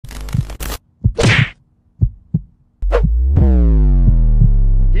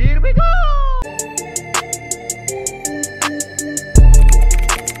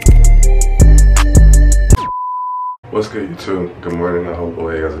What's good, YouTube? Good morning. I hope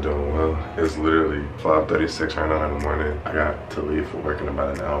all you guys are doing well. It's literally 5:36 right now in the morning. I got to leave for work in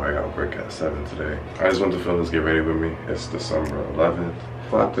about an hour. I got work at 7 today. I just want to film this Get Ready With Me. It's December 11th,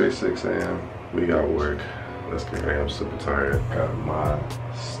 5:36 a.m. We got work. Let's get ready. I'm super tired. Got my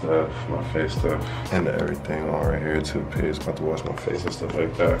stuff, my face stuff, and everything all right here. Toothpaste. About to wash my face and stuff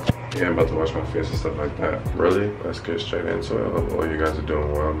like that. Yeah, I'm about to wash my face and stuff like that. Really? Let's get straight into it. I hope all you guys are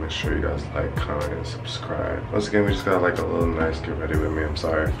doing well. Make sure you guys like, comment, and subscribe. Once again, we just got like a little nice Get Ready With Me. I'm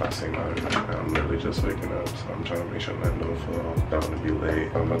sorry if I seem out of it. I'm literally just waking up, so I'm trying to make sure I'm not doing for long. Don't want to be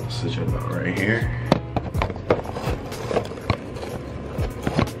late. I'm about to sit you down right here.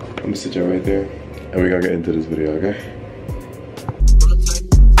 I'm gonna sit you right there. And we gotta get into this video, okay?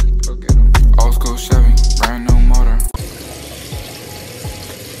 Old school Chevy, brand new motor.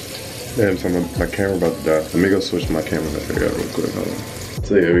 Damn, so my camera about to die. Let me go switch my camera in the video real quick. Hold on.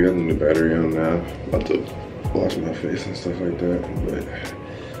 So yeah, we got the new battery on now. About to wash my face and stuff like that. But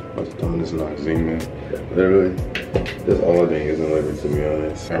about to throw in this Noxzema. Literally, this all thing isn't living, to be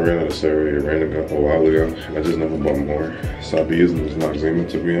honest. I ran out of cereal, it ran a while ago, and I just never bought more. So I'll be using this Noxzema,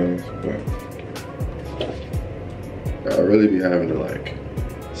 to be honest. But I really be having to like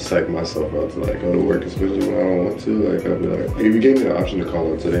psych myself out to like go to work, especially when I don't want to. Like I'll be like, if you gave me the option to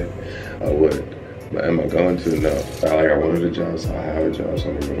call out today, I would. But am I going to? No. I wanted a job, so I have a job, so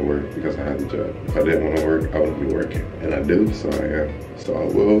I'm gonna go to work because I had the job. If I didn't want to work, I wouldn't be working. And I do, so I am. So I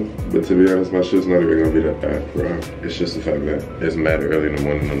will. But to be honest, my shit's not even gonna be that bad, bro. It's just the fact that it's mad early in the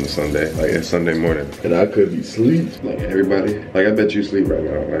morning on the Sunday. Like it's Sunday morning. And I could be asleep. Like everybody. Like I bet you sleep right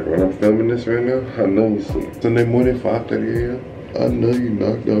now. Like when I'm filming this right now, I know you sleep. Sunday morning, 5:30 a.m. I know you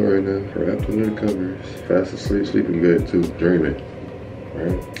knocked out right now. Wrapped under the covers. Fast asleep, sleeping good too. Dreaming.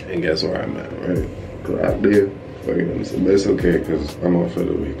 Right? And guess where I'm at, right? Right there. But you know what I'm saying? But it's okay because I'm off for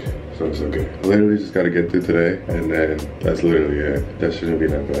the week. So it's okay. I literally just gotta get through today, and then that's literally it. That shouldn't be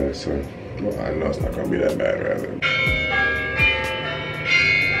that bad, so well, I know it's not gonna be that bad rather.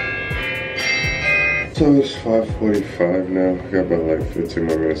 So it's 5:45 now. I got about like 15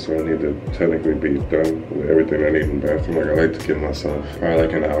 more minutes, so I need to technically be done with everything I need in the bathroom. Like I like to give myself probably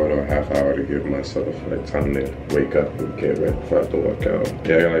like an hour to a half hour to give myself like time to wake up and get ready before I have to walk out.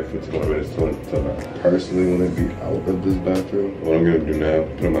 Yeah, I got like 15 more minutes till I personally want to be out of this bathroom. What I'm gonna do now,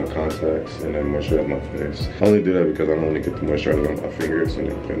 put on my contacts and then moisturize my face. I only do that because I don't want to get the moisturizer on my fingers and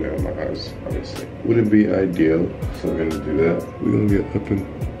then put it on my eyes, obviously. Wouldn't be ideal, so I'm gonna do that. We're gonna get up and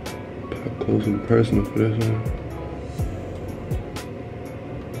close and personal for this one.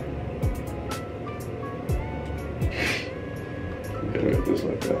 Yeah, just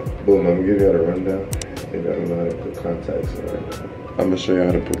like that. Boom, I'm gonna give you all a rundown. Maybe I don't know how to put contacts in right now. I'm gonna show you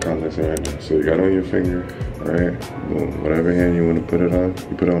how to put contacts in right now. So you got it on your finger, alright? Boom, whatever hand you want to put it on,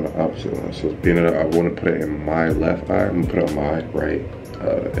 you put it on the opposite one. So being that I want to put it in my left eye, I'm gonna put it on my right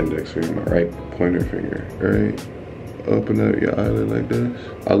index finger, my right pointer finger, alright? Open up your eyelid like this.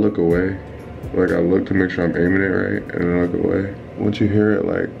 I look away. Like I look to make sure I'm aiming it right, and then I look away. Once you hear it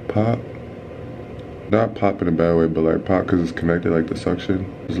like pop, not pop in a bad way, but like pop because it's connected like the suction.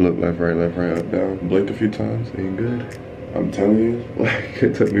 Just look left, right, up, down. Blink a few times, ain't good. I'm telling you, like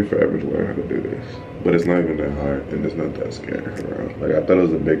it took me forever to learn how to do this. But it's not even that hard, and it's not that scary around. Like I thought it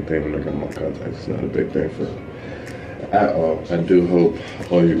was a big thing when I got my contacts. It's not a big thing for at all. I do hope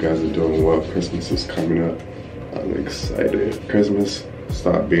all you guys are doing well. Christmas is coming up. I'm excited. Christmas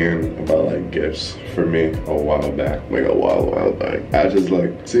stopped being about like gifts for me a while back. Like a while back. I just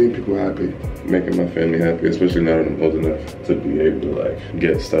like seeing people happy, making my family happy, especially now that I'm old enough to be able to like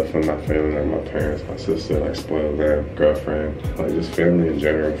get stuff from my family, like my parents, my sister, like spoil them, girlfriend, like just family in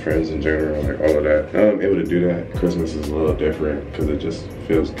general, friends in general, like all of that. Now I'm able to do that. Christmas is a little different because it just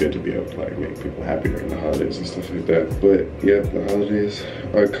feels good to be able to like make people happy during the holidays and stuff like that. But yeah, the holidays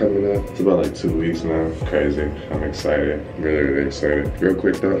are coming up. It's about like 2 weeks now. Crazy. I'm excited. Really excited. Real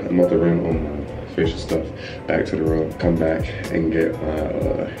quick though, I'm about to run on my facial stuff back to the room, come back and get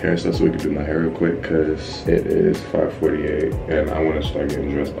my hair stuff so we can do my hair real quick because it is 5:48 and I want to start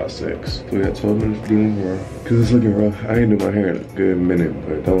getting dressed by 6. So we got 12 minutes to do more because it's looking rough. I ain't do my hair in a good minute,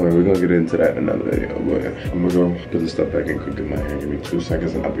 but don't worry, we're gonna get into that in another video. But I'm gonna go put this stuff back in quick, do my hair. Give me 2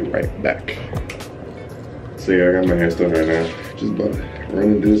 seconds and I'll be right back. So yeah, I got my hair stuff right now. Just about to run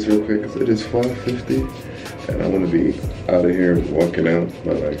and do this real quick because it is 5:50. And I want to be out of here walking out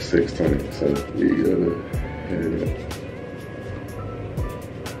by like 6:20. So we gotta hit it up.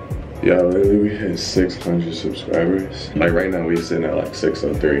 Yeah, literally we hit 600 subscribers. Like right now we sitting at like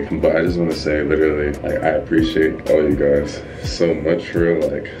 603. But I just want to say literally, like I appreciate all you guys so much for real.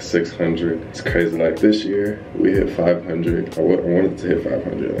 Like 600, it's crazy. Like this year we hit 500. I wanted to hit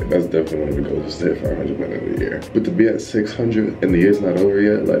 500. Like that's definitely one of the goals, is to hit 500 by the end of the year. But to be at 600 and the year's not over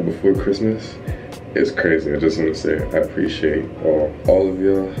yet, like before Christmas, it's crazy. I just want to say I appreciate all of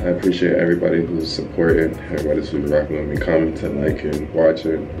y'all. I appreciate everybody who's supporting, everybody who's rocking with me, commenting, liking,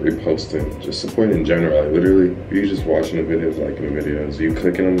 watching, reposting, just supporting in general. Like literally, you just watching the videos, liking the videos, you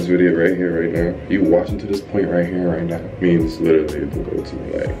clicking on this video right here, right now, you watching to this point right here, right now, means literally the world to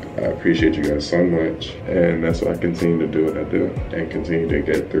me. Like I appreciate you guys so much, and that's why I continue to do what I do and continue to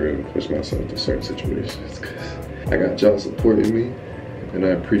get through and push myself through certain situations, because I got y'all supporting me. And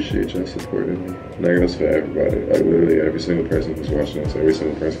I appreciate y'all supporting me. And I guess for everybody, like literally every single person who's watching this, every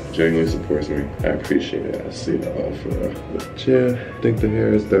single person who genuinely supports me, I appreciate it. I see it all for real. But yeah, I think the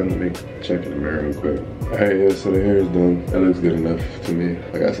hair is done. Let me check in the mirror real quick. Alright, yeah, so the hair is done. That looks good enough to me.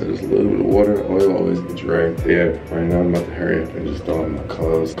 Like I said, just a little bit of water, oil always gets dry. Yeah, right now I'm about to hurry up and just throw on my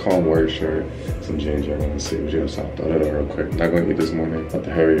clothes, calm work shirt, some ginger. I want to see what you so I'll throw that on real quick. Not gonna eat this morning. About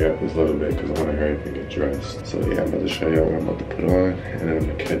to hurry up just a little bit because I want to hurry up and get dressed. So yeah, I'm about to show y'all what I'm about to put on, and then I'm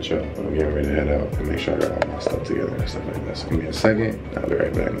gonna catch up when I'm getting ready to head out and make sure I got all my stuff together and stuff like that. So give me a second. I'll be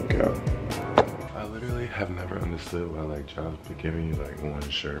right back. Look out. I literally have never understood why like jobs be giving you like one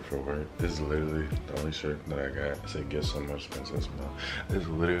shirt for work. This is literally the only shirt that I got. I say get so much expensive smell. This is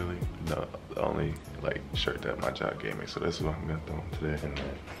literally the only like shirt that my job gave me. So this is what I'm gonna throw on today. And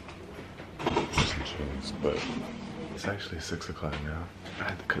then some jeans. But it's actually 6 o'clock now. I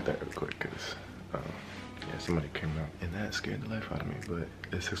had to cut that real quick because yeah, somebody came out and that scared the life out of me. But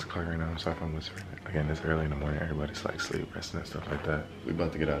it's 6 o'clock right now. I'm sorry if I'm whispering it. Again, it's early in the morning. Everybody's like sleep, resting and stuff like that. We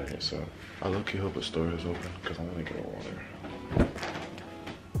about to get out of here, so I low-key hope the store is open because I want to get water.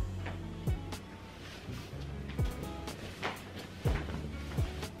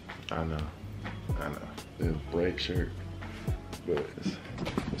 I know. It's a bright shirt, but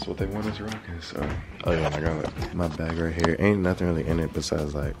that's what they want us rocking. So, oh yeah, I got my bag right here. Ain't nothing really in it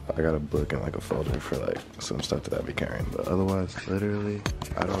besides like I got a book and like a folder for like some stuff that I be carrying. But otherwise, literally,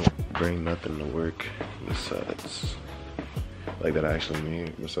 I don't bring nothing to work besides like that I actually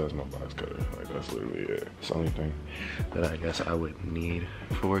need besides my box cutter. Like that's literally it. It's the only thing that I guess I would need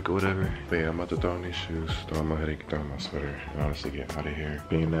for work or whatever. But yeah, I'm about to throw on these shoes, throw on my hoodie, throw on my sweater, and honestly get out of here.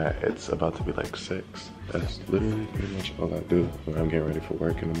 Being that it's about to be like 6, that's literally pretty much all I do when I'm getting ready for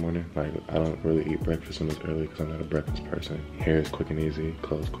work in the morning. Like I don't really eat breakfast when it's early because I'm not a breakfast person. Hair is quick and easy,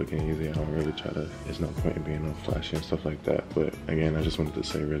 clothes quick and easy. I don't really try to, there's no point in being all flashy and stuff like that. But again, I just wanted to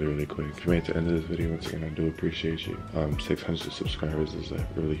say really quick, if you made it to the end of this video, once again, I do appreciate you. 600 subscribers is a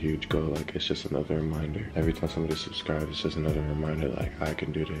really huge goal. Like it's just another reminder. Every time somebody subscribes, it's just another reminder like I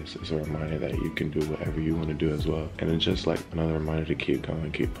can do this. It's a reminder that you can do whatever you want to do as well. And it's just like another reminder to keep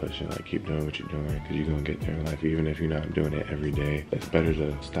going, keep pushing, like keep doing what you're doing, because you're gonna get there in life even if you're not doing it every day. It's better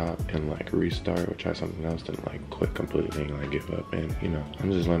to stop and like restart or try something else than like quit completely and like give up. And you know,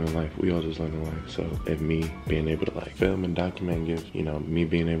 I'm just learning life. We all just learning life. So if me being able to like film and document and give, you know, me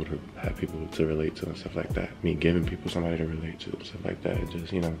being able to have people to relate to and stuff like that, me giving people somebody to relate to and stuff like that,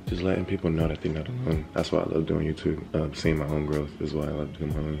 just, you know, just letting people know that they're not alone. That's why I love doing YouTube. Seeing my own growth is why I love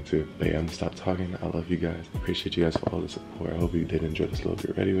doing my own YouTube. But yeah, I'm gonna stop talking. I love you guys. Appreciate you guys for all the support. I hope you did enjoy this little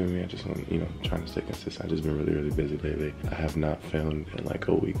Get Ready with me. I just want, you know, trying to stay consistent. I've just been really busy lately. I have not filmed in like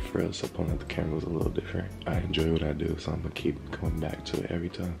a week for real, so pulling out the camera was a little different. I enjoy what I do, so I'm gonna keep going back to it every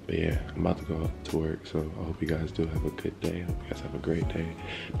time. But yeah, I'm about to go up to work, so I hope you guys do have a good day. I hope you guys have a great day.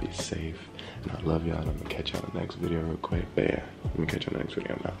 Be safe. And I love y'all, and I'm gonna catch y'all in the next video real quick. But yeah, let me catch you in the next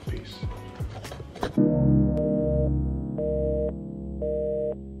video now. Peace.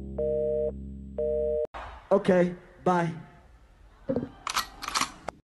 Okay, bye.